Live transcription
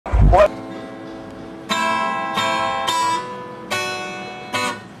Yeah.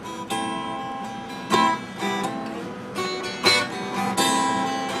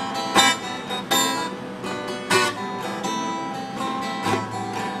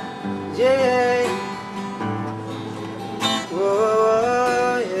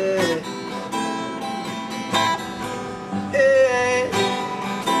 Oh, yeah. Yeah.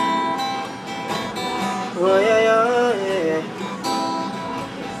 Oh, yeah, yeah.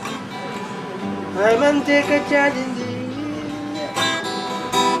 I'm on take a charge in the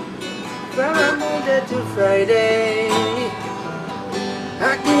from Monday to Friday.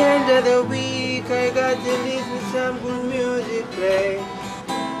 At the end of the week, I got to listen to some good music play.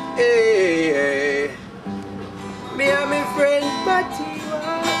 Hey, hey. Me and my friend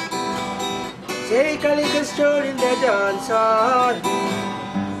Pattimani take a little stroll in the dance hall.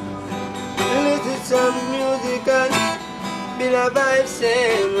 Listen to some music and feel a vibe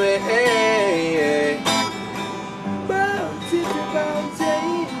same way. Hey, hey. Bouncing,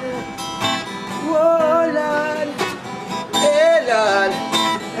 bouncing. Whoa, Lord. Hey, Lord.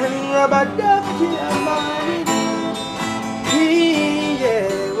 I'm about to kill a man. Yeah,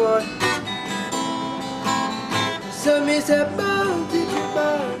 boy. So me say bouncing,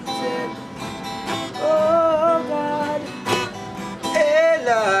 bouncing. Oh, God. Hey,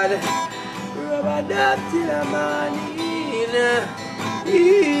 Lord. Rubber dub till the morning.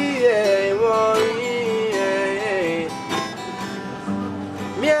 Yeah, boy. Yeah.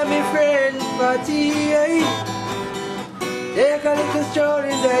 Me and my friend Patty, take a little stroll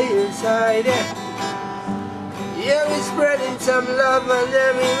in the hillside. Yeah, we spreading some love and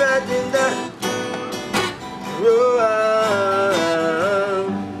then we letting that roll.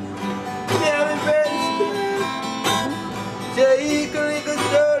 Me and my friends take a little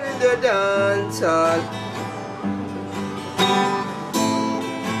stroll in the dance hall.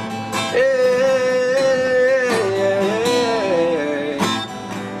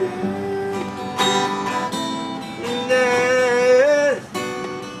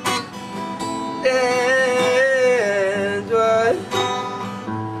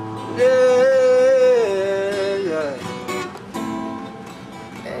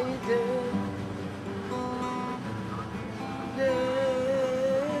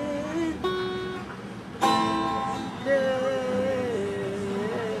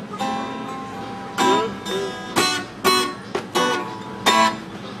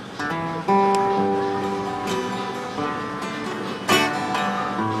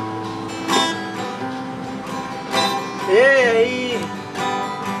 Hey,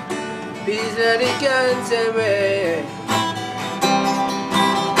 peace not the cancer way.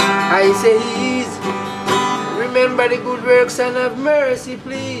 I say ease. Remember the good works and have mercy,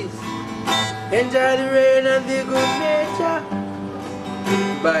 please. Enjoy the rain and the good nature.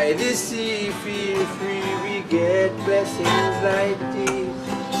 By the sea, feel free, we get blessings like this.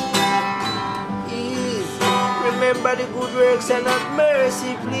 Ease. Remember the good works and have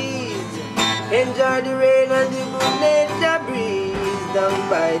mercy, please. Enjoy the rain and the good nature breeze. Down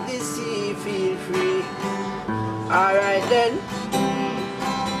by the sea, feel free. Alright then,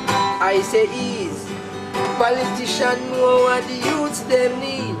 I say ease. Politicians know what the youths them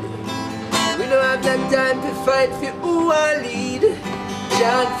need. We don't have that time to fight for who will lead.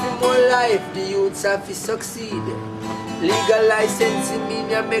 Chant for more life, the youths have to succeed. Legal licensing mean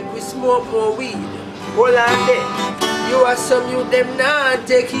you make we smoke more weed. Hold on there, you are some youth them not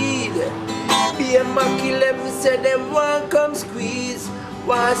take heed. Be a monkey, let me say them want come squeeze.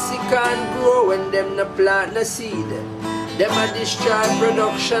 Want see can grow when them no plant no seed. Them a destroy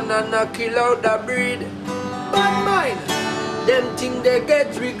production and a kill out the breed. Bad mind, them think they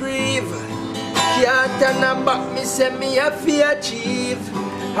get regrieve. Can't turn a back, me say me a fi achieve.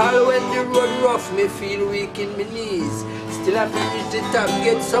 All when the road rough, me feel weak in me knees. Still have to reach the top,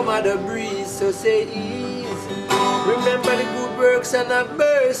 get some of the breeze. So say ease. Remember the good works and have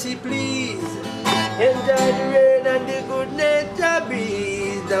mercy, please. Enjoy the rain and the good nature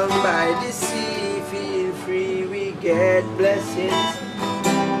breeze. Down by the sea, feel free, we get blessings.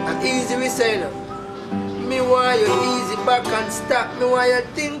 And easy we say now. Me want you easy back and stop. Me want you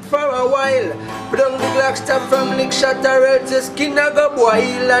think for a while. Bring the black stuff from lick shot or else your skin a go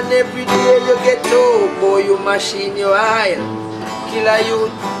boil. And every day you get low, boy you machine your aisle. Kill a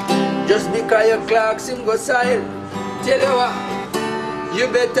youth just because your clocks him go silent. Tell you what, you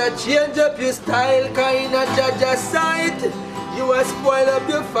better change up your style, cause in a judge's sight, you a spoil up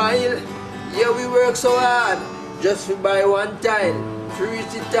your file. Yeah, we work so hard, just to buy one tile. To reach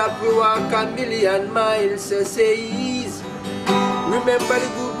the top, we walk a million miles, so say ease. Remember the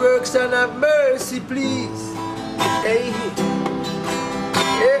good works and have mercy, please. Hey,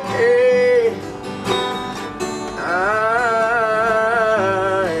 hey, hey.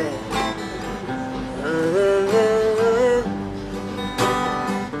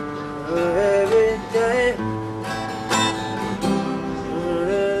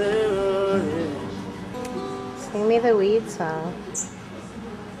 me the weed song.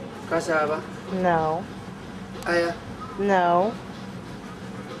 Cassava? No. Aya? No.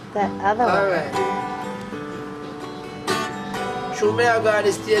 That other one. Alright. Show me I got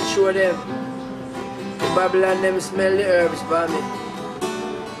the stage show them. The Babylon them smell the herbs for me.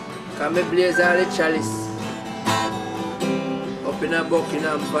 Cause me blaze all the chalice. Up in a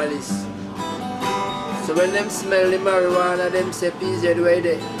Buckingham Palace. So when them smell the marijuana, them say PZ way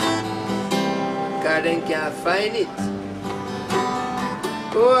there. Cause them can't find it.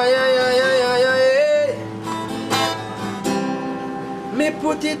 Oh yeah. Me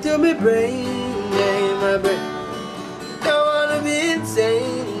put it to me brain, yeah, my brain. Don't wanna be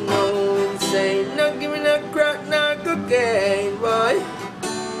insane, no insane. No give me no crack, no cocaine, boy.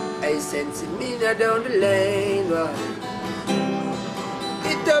 I sense me now down the lane, boy.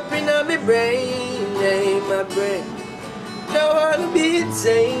 It up in my brain, yeah, my brain. Don't wanna be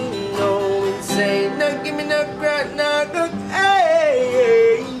insane, no insane. No give me no crack, no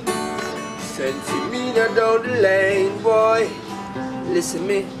cocaine. Sense me now down the lane, boy. Listen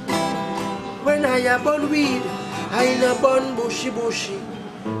me. When I a bun weed, I no bun bushy.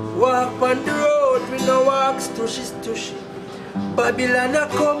 Walk on the road, we no walk stushy. Babylon a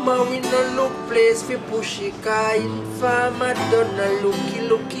come and we no look place fi pushy. Cause informer done a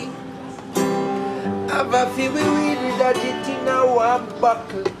looky. Have a fi we weed with a thing a one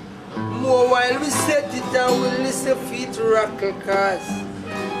buckle. More while we set it and we listen feet rockle. Cause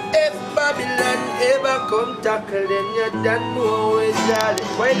if Babylon ever come tackle, then you don't know where's that.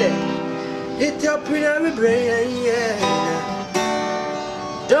 Why then? It up in my brain, yeah.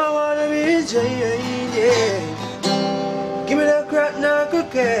 Don't wanna be insane, yeah. Give me that crack, no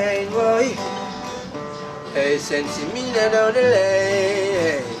cocaine, boy. Hey, sense me down the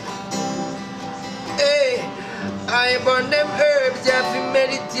lane. Hey, I burn them herbs, you have to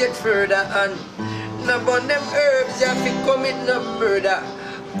meditate further on. No burn them herbs, you have to commit no murder.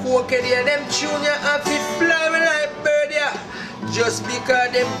 Cocaine, yeah, them tune ya and fi fly me like bird, yeah. Just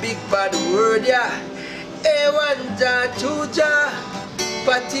because them big bad word, yeah. A1 jar, 2 jar,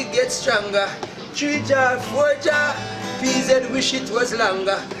 party get stronger. 3 jar, 4 jar, PZ wish it was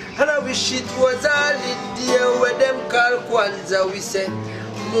longer. And I wish it was all the day where them call Kwanzaa. We say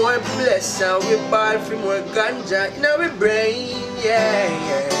more bless and we ball for more ganja in our brain, yeah.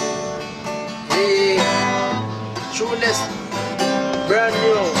 Hey, trueness. Brand new,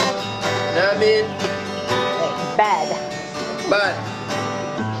 know what I mean? Bad.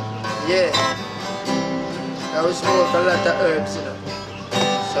 Yeah. Now we smoke a lot of herbs, you know.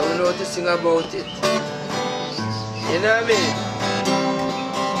 So we know to sing about it. You know what I mean?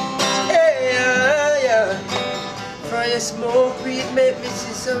 Hey, yeah. Fire smoke weed make me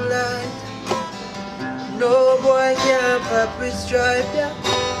see some light. No boy can pop with stripe, yeah.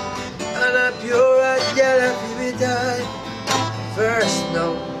 And a pure as girl if you be tight. First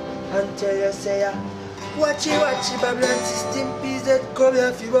now, until you say watch it, Babylon system piece that come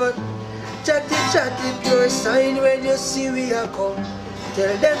here for one. Chatty, pure sign when you see we are come.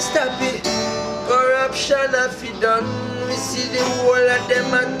 Tell them stop it, corruption have it done. We see the whole of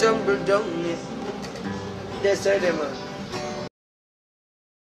them a tumble down. That's how them are.